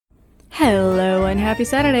Hello and happy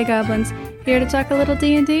Saturday, goblins. Here to talk a little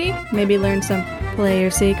D&D, maybe learn some player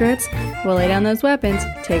secrets. We'll lay down those weapons,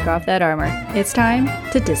 take off that armor. It's time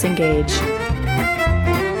to disengage.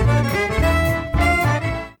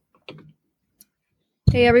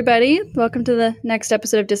 Hey everybody, welcome to the next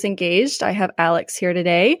episode of Disengaged. I have Alex here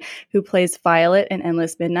today, who plays Violet in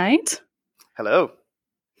Endless Midnight. Hello.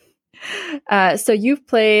 So you've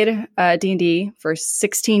played D&D for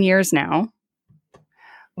 16 years now,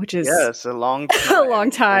 which is it's a long time. a long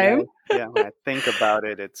time. Yeah, when I think about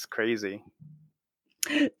it, it's crazy.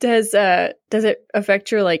 Does it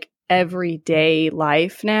affect your everyday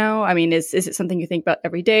life now? I mean, is it something you think about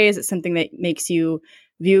every day? Is it something that makes you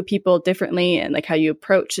view people differently and how you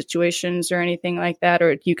approach situations or anything like that?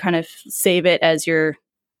 Or do you kind of save it as when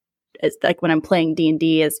I'm playing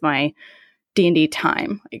D&D as my D&D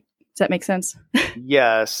time? Does that make sense?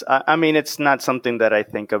 Yes. I mean, it's not something that I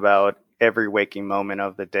think about every waking moment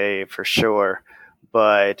of the day for sure.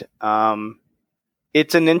 But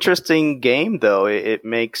it's an interesting game, though. It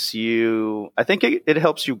makes you, I think it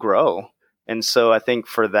helps you grow. And so I think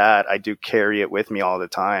for that, I do carry it with me all the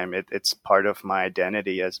time. It's part of my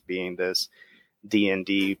identity as being this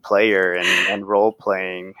D&D player and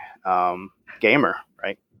role-playing gamer,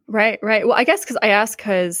 right? Right. Well, I guess because I asked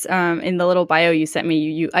because in the little bio you sent me,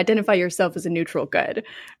 you identify yourself as a neutral good.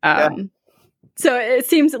 So it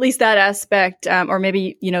seems at least that aspect, or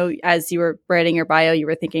maybe, as you were writing your bio, you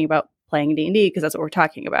were thinking about playing D&D because that's what we're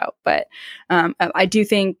talking about. But I do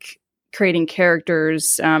think creating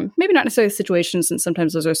characters, maybe not necessarily situations, and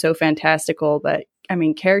sometimes those are so fantastical, but I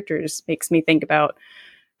mean, characters makes me think about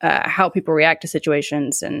how people react to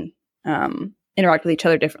situations and interact with each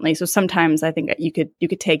other differently. So sometimes I think that you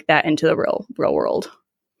could take that into the real world.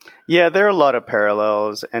 Yeah, there are a lot of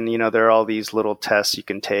parallels, and there are all these little tests you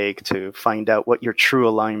can take to find out what your true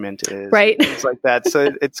alignment is, right? Things like that. So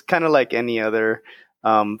it's kind of like any other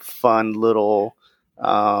fun little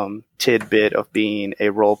tidbit of being a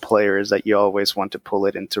role player is that you always want to pull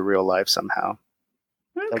it into real life somehow.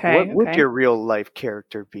 Okay. What would your real life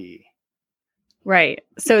character be? Right.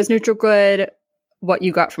 So is neutral good what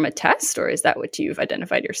you got from a test, or is that what you've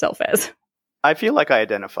identified yourself as? I feel like I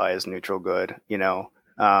identify as neutral good.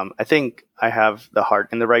 I think I have the heart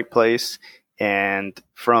in the right place, and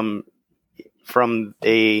from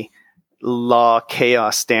a law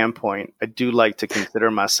chaos standpoint, I do like to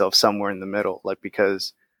consider myself somewhere in the middle,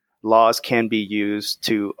 because laws can be used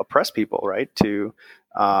to oppress people, right? To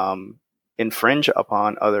infringe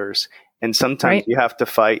upon others. And sometimes you have to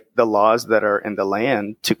fight the laws that are in the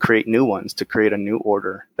land to create new ones, to create a new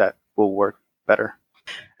order that will work better.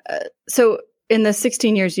 So in the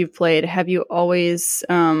 16 years you've played, have you always,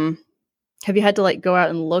 have you had to go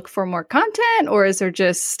out and look for more content, or is there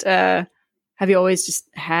just, have you always just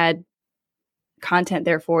had content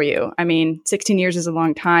there for you? I mean, 16 years is a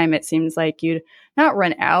long time. It seems like you'd not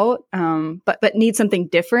run out, but need something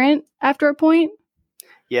different after a point.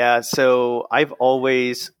 Yeah, so I've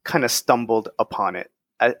always kind of stumbled upon it.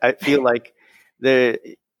 I feel like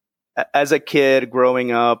as a kid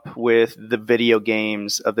growing up with the video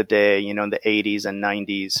games of the day, in the 80s and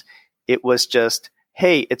 90s, it was just,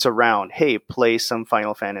 hey, it's around. Hey, play some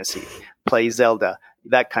Final Fantasy, play Zelda,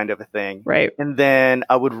 that kind of a thing. Right. And then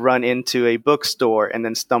I would run into a bookstore and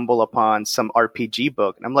then stumble upon some RPG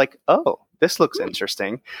book. And I'm like, oh, this looks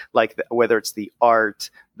interesting. Whether it's the art,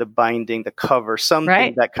 the binding, the cover,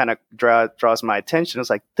 something that kind of draws my attention. It's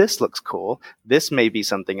like, this looks cool. This may be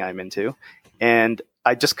something I'm into. And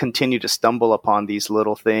I just continue to stumble upon these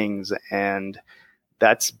little things. And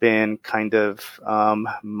that's been kind of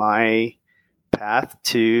my path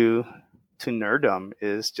to nerddom,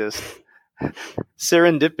 is just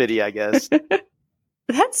serendipity, I guess.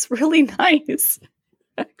 That's really nice,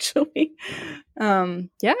 actually.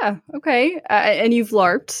 Yeah. Okay. And you've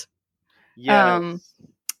LARPed. Yeah.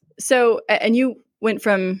 So, and you went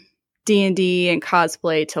from D&D and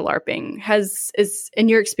cosplay to LARPing. Is in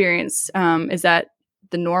your experience, is that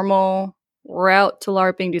the normal route to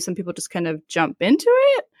LARPing? Do some people just kind of jump into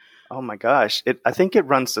it? Oh my gosh. I think it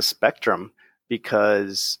runs the spectrum,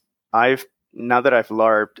 because now that I've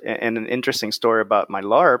LARPed, and an interesting story about my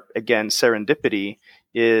LARP, again, serendipity,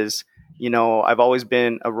 is, I've always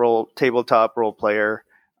been a tabletop role player.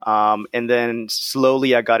 And then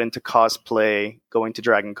slowly I got into cosplay, going to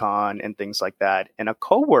Dragon Con and things like that. And a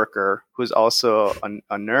coworker who's also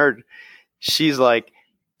a nerd, she's like,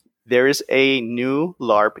 there is a new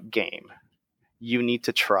LARP game. You need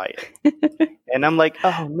to try it. And I'm like,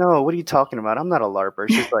 oh no, what are you talking about? I'm not a LARPer.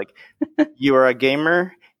 She's like, you are a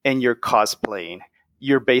gamer and you're cosplaying.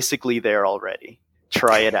 You're basically there already.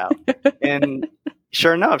 Try it out. And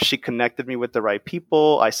sure enough, she connected me with the right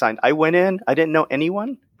people. I went in, I didn't know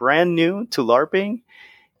anyone, brand new to LARPing.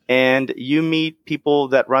 And you meet people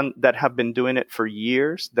that have been doing it for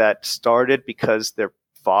years, that started because their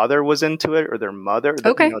father was into it or their mother.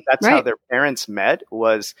 Okay. That's how their parents met,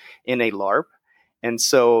 was in a LARP. And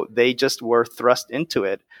so they just were thrust into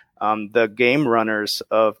it. The game runners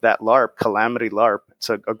of that LARP, Calamity LARP, it's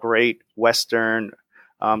a great Western.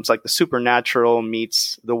 It's like the Supernatural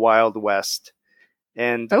meets the Wild West.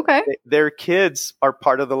 And their kids are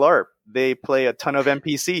part of the LARP. They play a ton of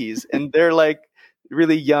NPCs, and they're like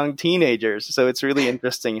really young teenagers. So it's really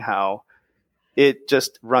interesting how it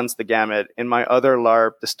just runs the gamut. In my other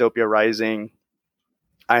LARP, Dystopia Rising,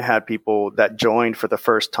 I had people that joined for the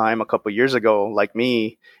first time a couple of years ago, like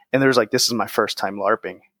me, and there's like, this is my first time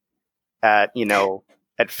LARPing at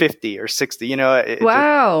 50 or 60.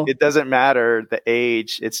 Wow. It doesn't matter the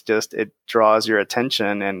age. It's just, it draws your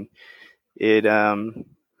attention, and it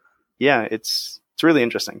it's really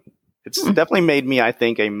interesting. It's definitely made me, I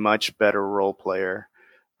think, a much better role player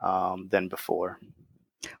than before.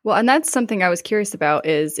 Well, and that's something I was curious about,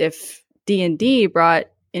 is if D&D brought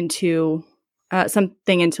into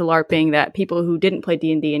something into LARPing that people who didn't play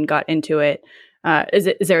D&D and got into it,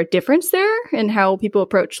 is there a difference there in how people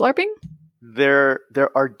approach LARPing? There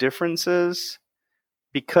are differences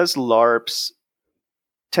because LARPs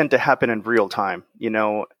tend to happen in real time.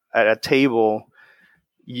 At a table,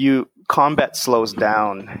 combat slows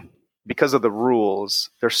down because of the rules.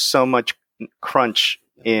 There's so much crunch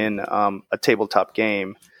in a tabletop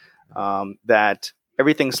game that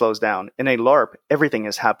everything slows down. In a LARP, everything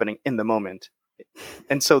is happening in the moment.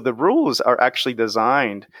 And so the rules are actually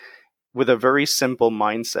designed with a very simple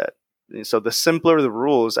mindset. So the simpler the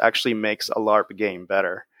rules actually makes a LARP game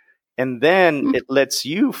better. And then it lets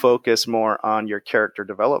you focus more on your character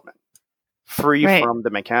development, free from the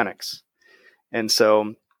mechanics. And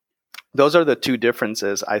so those are the two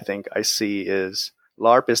differences I think I see. Is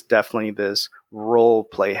LARP is definitely this role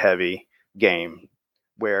play heavy game,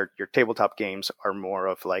 where your tabletop games are more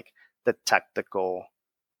of like the tactical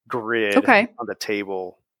grid on the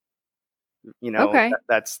table.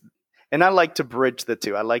 That's, and I like to bridge the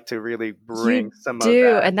two. I like to really bring some of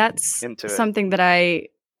that and that's into something that I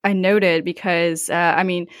noted, because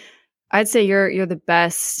I'd say you're the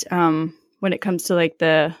best when it comes to like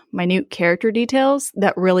the minute character details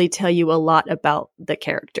that really tell you a lot about the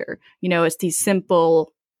character. It's these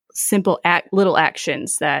simple little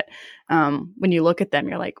actions that when you look at them,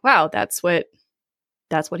 you're like, wow, that's what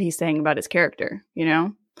he's saying about his character.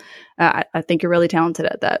 I think you're really talented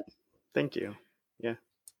at that. Thank you. Yeah.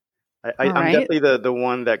 I'm definitely the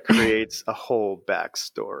one that creates a whole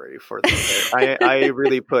backstory for the I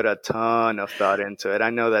really put a ton of thought into it. I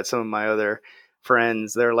know that some of my other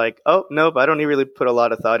friends, they're like, oh, nope, I don't really put a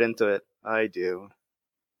lot of thought into it. I do.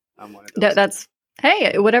 I'm one of those.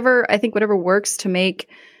 Hey, whatever works to make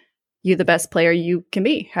you the best player you can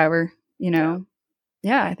be. However,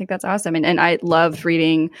 Yeah, I think that's awesome. And I loved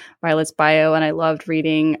reading Violet's bio, and I loved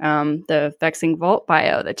reading the Vexing Vault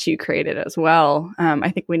bio that you created as well. I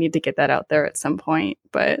think we need to get that out there at some point.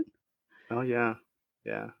 But oh yeah.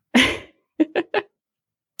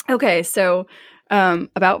 Okay, so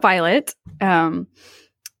about Violet.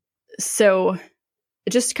 So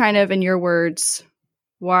just kind of in your words,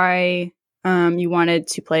 why you wanted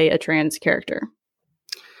to play a trans character.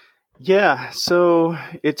 Yeah, so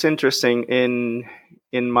it's interesting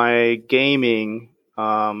in my gaming,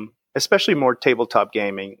 especially more tabletop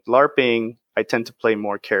gaming, LARPing, I tend to play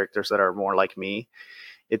more characters that are more like me.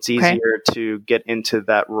 It's easier to get into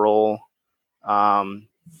that role,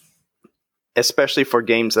 especially for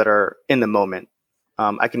games that are in the moment.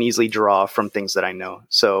 I can easily draw from things that I know.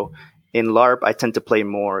 So in LARP, I tend to play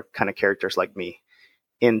more kind of characters like me.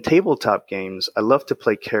 In tabletop games, I love to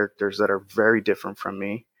play characters that are very different from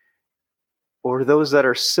me, or those that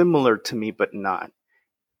are similar to me but not.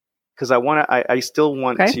 Because I still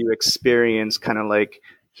want to experience kind of like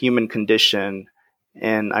human condition,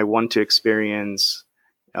 and I want to experience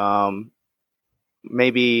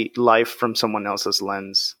maybe life from someone else's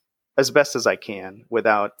lens as best as I can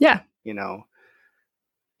without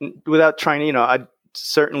without trying. I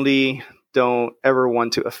certainly don't ever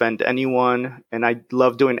want to offend anyone, and I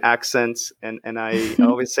love doing accents, and I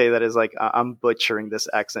always say that as like, I'm butchering this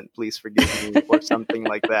accent, please forgive me, or something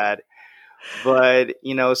like that. But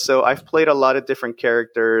so I've played a lot of different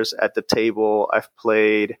characters at the table. I've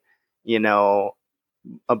played a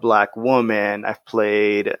black woman. I've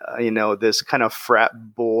played this kind of frat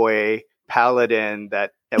boy paladin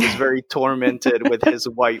that was very tormented with his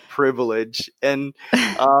white privilege, and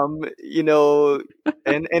and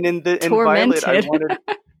in Violet, I wanted,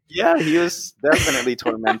 Yeah, he was definitely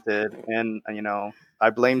tormented, and I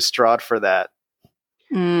blame Strahd for that.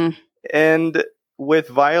 Mm. And with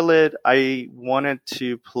Violet, I wanted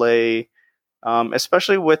to play,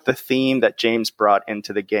 especially with the theme that James brought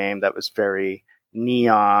into the game that was very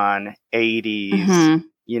neon 80s.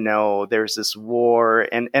 Mm-hmm. There's this war,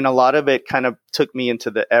 and a lot of it kind of took me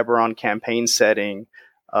into the Eberron campaign setting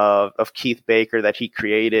of Keith Baker that he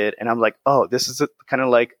created. And I'm like, oh, this is kind of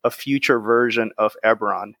like a future version of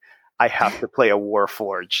Eberron. I have to play a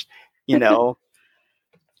Warforged,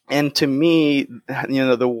 And to me,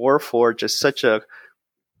 the Warforged is such a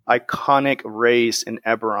iconic race in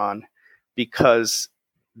Eberron because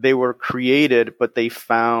they were created, but they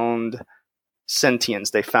found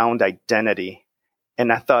sentience, they found identity.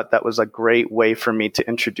 And I thought that was a great way for me to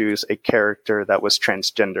introduce a character that was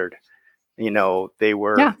transgendered. They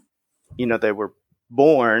were, they were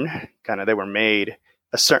born, they were made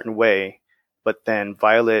a certain way, but then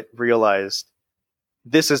Violet realized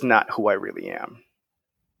this is not who I really am.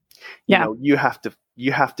 Yeah. You have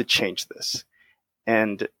to change this.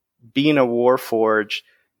 And being a Warforged,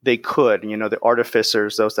 they could, the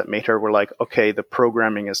artificers, those that made her were like, okay, the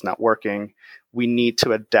programming is not working. We need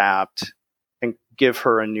to adapt and give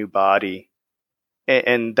her a new body.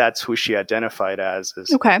 And that's who she identified as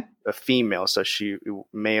a female. So she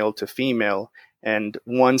male to female. And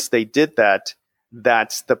once they did that,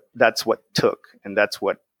 that's what took, and that's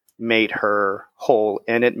what made her whole,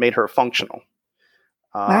 and it made her functional.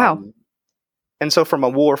 Wow. And so from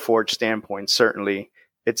a Warforged standpoint, certainly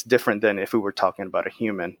it's different than if we were talking about a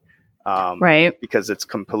human. Right. Because it's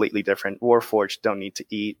completely different. Warforged don't need to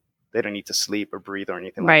eat. They don't need to sleep or breathe or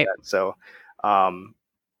anything like that. So,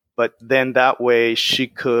 but then that way she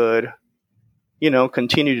could,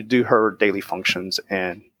 continue to do her daily functions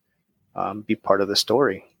and be part of the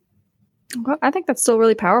story. Well, I think that's still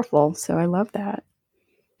really powerful. So I love that.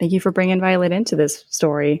 Thank you for bringing Violet into this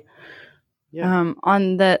story. Yeah.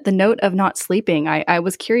 On the note of not sleeping, I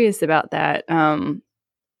was curious about that.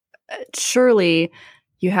 Surely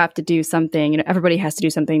you have to do something, everybody has to do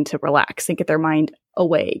something to relax and get their mind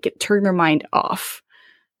away, turn their mind off.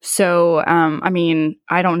 So,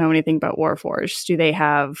 I don't know anything about Warforged. Do they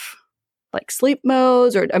have like sleep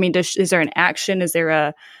modes, or, is there an action? Is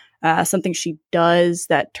there something she does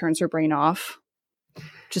that turns her brain off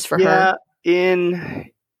just for her? Yeah,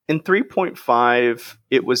 in 3.5,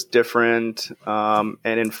 it was different. And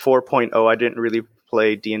in 4.0, I didn't really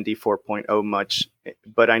play D&D 4.0 much,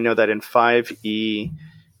 but I know that in 5e,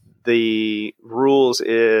 the rules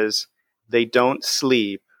is they don't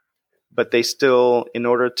sleep, but they still, in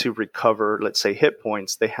order to recover, let's say, hit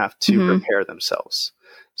points, they have to repair themselves.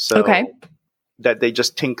 So that they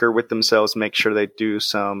just tinker with themselves, make sure they do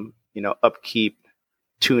some, upkeep,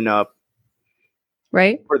 tune up,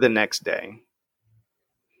 right, for the next day.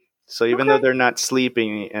 So even though they're not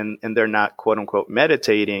sleeping and they're not, quote unquote,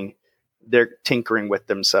 meditating, they're tinkering with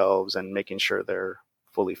themselves and making sure they're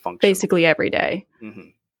fully functional. Basically every day. Mm-hmm.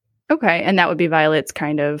 Okay. And that would be Violet's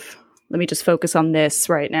kind of, let me just focus on this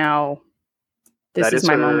right now. This is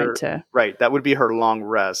my moment to. Right. That would be her long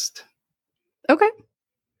rest. Okay.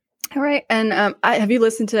 All right. And have you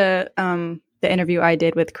listened to the interview I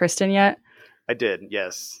did with Kristen yet? I did.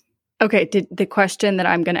 Yes. Okay. Did the question that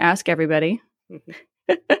I'm going to ask everybody,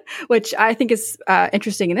 which I think is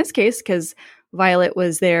interesting in this case, because Violet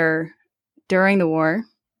was there during the war.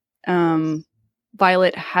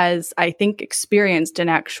 Violet has, I think, experienced an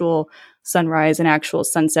actual sunrise and actual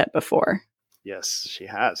sunset before. Yes, she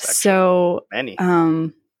has. Actually. So many.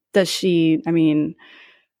 Does she,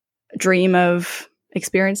 dream of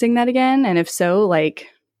experiencing that again? And if so,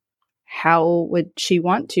 how would she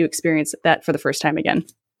want to experience that for the first time again?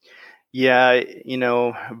 Yeah,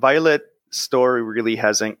 Violet's story really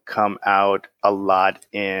hasn't come out a lot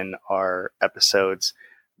in our episodes,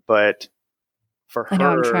 but for her, I know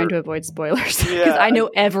I'm trying to avoid spoilers because I know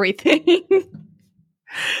everything.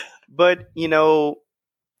 But,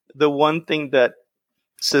 the one thing that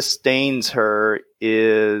sustains her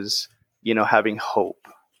is, having hope.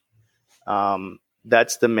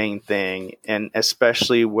 That's the main thing. And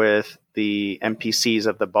especially with the NPCs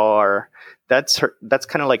of the bar, that's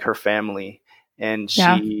kind of like her family. And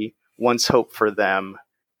she wants hope for them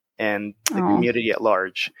and the community at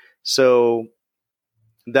large. So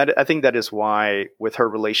I think that is why with her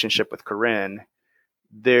relationship with Corinne,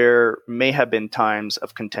 there may have been times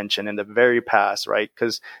of contention in the very past, right?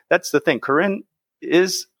 Because that's the thing. Corinne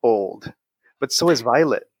is old, but so is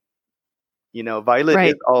Violet. Violet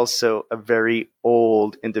is also a very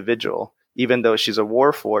old individual. Even though she's a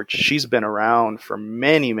Warforged, she's been around for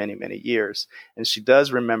many, many, many years. And she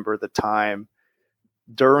does remember the time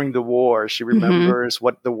during the war. She remembers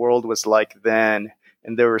what the world was like then.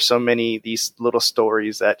 And there were so many these little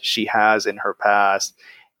stories that she has in her past.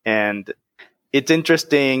 And it's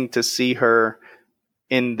interesting to see her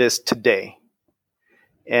in this today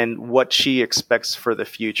and what she expects for the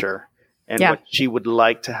future. And what she would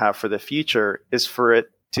like to have for the future is for it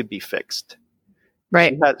to be fixed.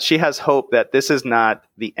 Right. She has hope that this is not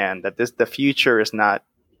the end, that the future is not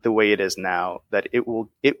the way it is now, that it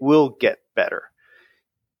will get better.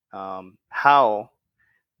 How?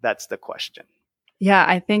 That's the question. Yeah,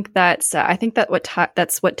 I think that's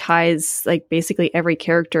what ties like basically every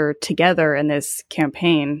character together in this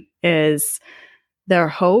campaign is their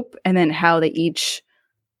hope, and then how they each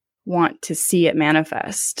want to see it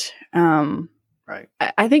manifest. Right.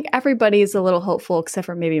 I think everybody's a little hopeful except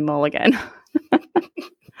for maybe Mulligan.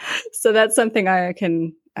 So that's something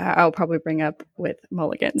I'll probably bring up with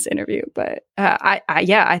Mulligan's interview. But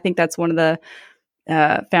I think that's one of the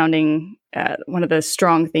one of the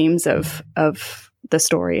strong themes of the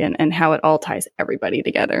story and how it all ties everybody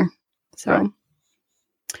together. So,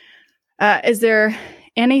 is there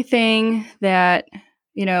anything that,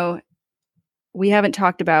 we haven't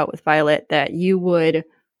talked about with Violet that you would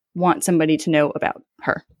want somebody to know about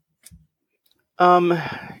her?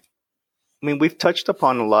 We've touched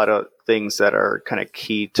upon a lot of things that are kind of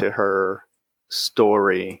key to her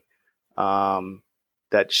story.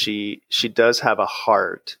 That she does have a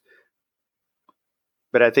heart.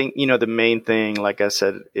 But I think, the main thing, like I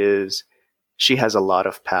said, is she has a lot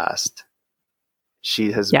of past.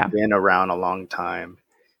 She has been around a long time.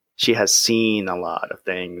 She has seen a lot of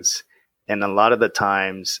things. And a lot of the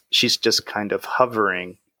times she's just kind of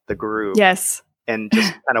hovering the group. Yes. And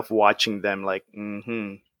just kind of watching them like,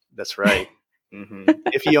 that's right.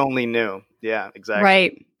 If you only knew. Yeah, exactly.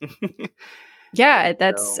 Right. Yeah,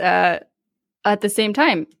 that's at the same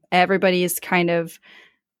time, everybody's kind of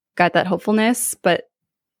got that hopefulness, but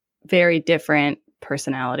very different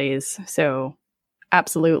personalities. So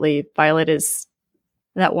absolutely, Violet is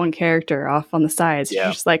that one character off on the sides. Yeah.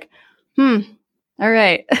 You're just like, all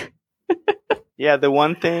right. Yeah, the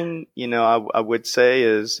one thing, I would say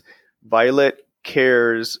is Violet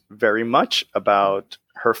cares very much about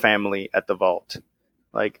her family at the Vault.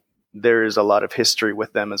 Like, there is a lot of history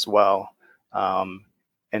with them as well.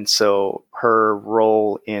 And so her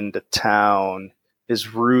role in the town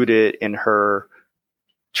is rooted in her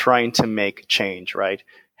trying to make change, right?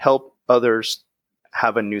 Help others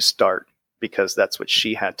have a new start, because that's what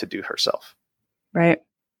she had to do herself. Right.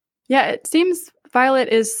 Yeah, it seems Violet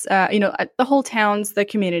is, the whole town's the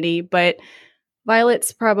community, but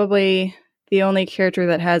Violet's probably the only character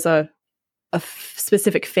that has a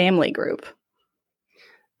specific family group.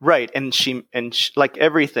 Right. And she, like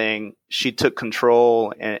everything, she took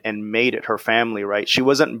control and made it her family, right? She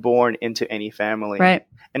wasn't born into any family. Right.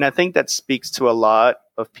 And I think that speaks to a lot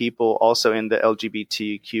of people also in the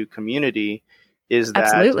LGBTQ community, is that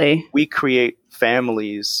Absolutely. We create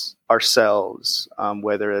families ourselves,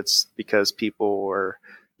 whether it's because people were,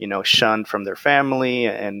 shunned from their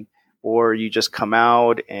family, or you just come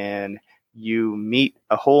out and you meet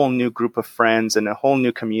a whole new group of friends and a whole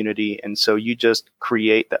new community. And so you just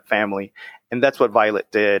create that family. And that's what Violet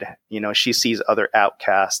did. She sees other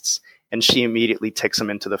outcasts and she immediately takes them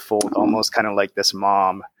into the fold, almost kind of like this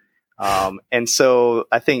mom. And so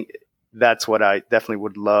I think that's what I definitely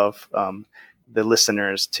would love the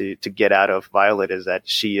listeners to get out of Violet, is that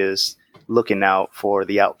she is looking out for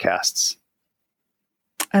the outcasts.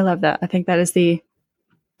 I love that. I think that is the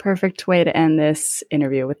perfect way to end this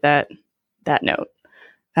interview, with that note.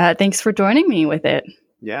 Thanks for joining me with it.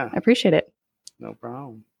 Yeah. I appreciate it. No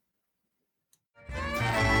problem.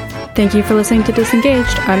 Thank you for listening to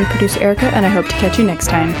Disengaged. I'm producer Erica, and I hope to catch you next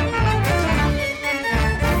time.